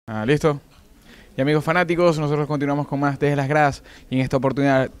¿Listo? Y amigos fanáticos, nosotros continuamos con más desde las gradas y en esta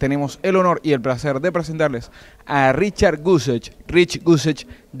oportunidad tenemos el honor y el placer de presentarles a Rich Gissage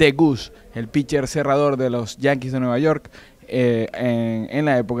de Goose, el pitcher cerrador de los Yankees de Nueva York en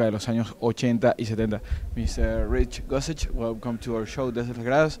la época de los años 80 y 70. Mr. Rich Gissage, welcome to our show desde las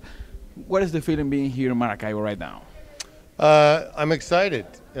gradas. What is the feeling being here in Maracaibo right now? I'm excited.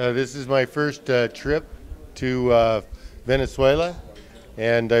 This is my first trip to Venezuela.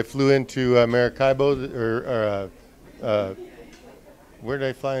 And I flew into Maracaibo, where did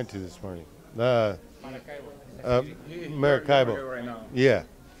I fly into this morning? Maracaibo. Right now. Yeah,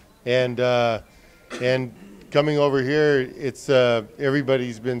 and coming over here, it's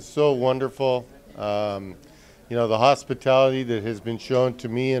everybody's been so wonderful. You know, the hospitality that has been shown to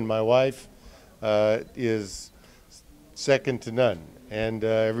me and my wife is second to none, and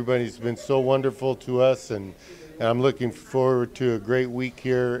everybody's been so wonderful to us, and I'm looking forward to a great week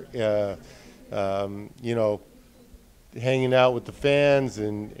here, you know, hanging out with the fans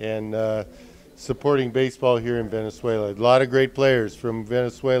and supporting baseball here in Venezuela. A lot of great players from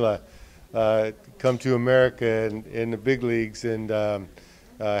Venezuela come to America and in the big leagues and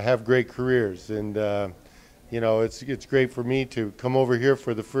have great careers. And, you know, it's great for me to come over here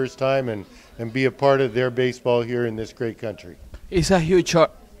for the first time and be a part of their baseball here in this great country. It's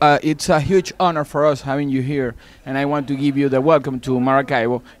a huge honor for us having you here, and I want to give you the welcome to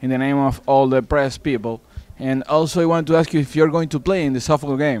Maracaibo in the name of all the press people. And also I want to ask you if you're going to play in the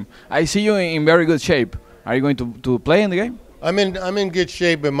softball game. I see you in very good shape. Are you going to play in the game? I'm in good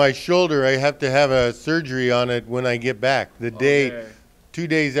shape, but my shoulder, I have to have a surgery on it when I get back. The day, 2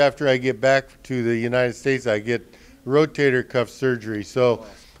 days after I get back to the United States, I get rotator cuff surgery. So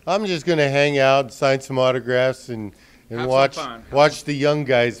I'm just going to hang out, sign some autographs, and watch the young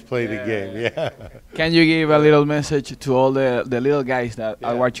guys play the game. Yeah. Can you give a little message to all the little guys that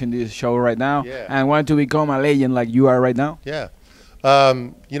are watching this show right now and want to become a legend like you are right now? Yeah.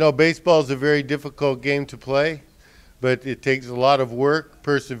 You know, baseball is a very difficult game to play, but it takes a lot of work,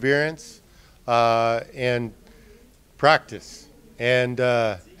 perseverance, and practice, and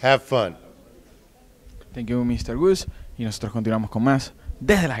have fun. Thank you, Mr. Goose. Y nosotros continuamos con más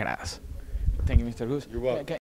desde las gradas. Thank you, Mr. Goose. You're welcome.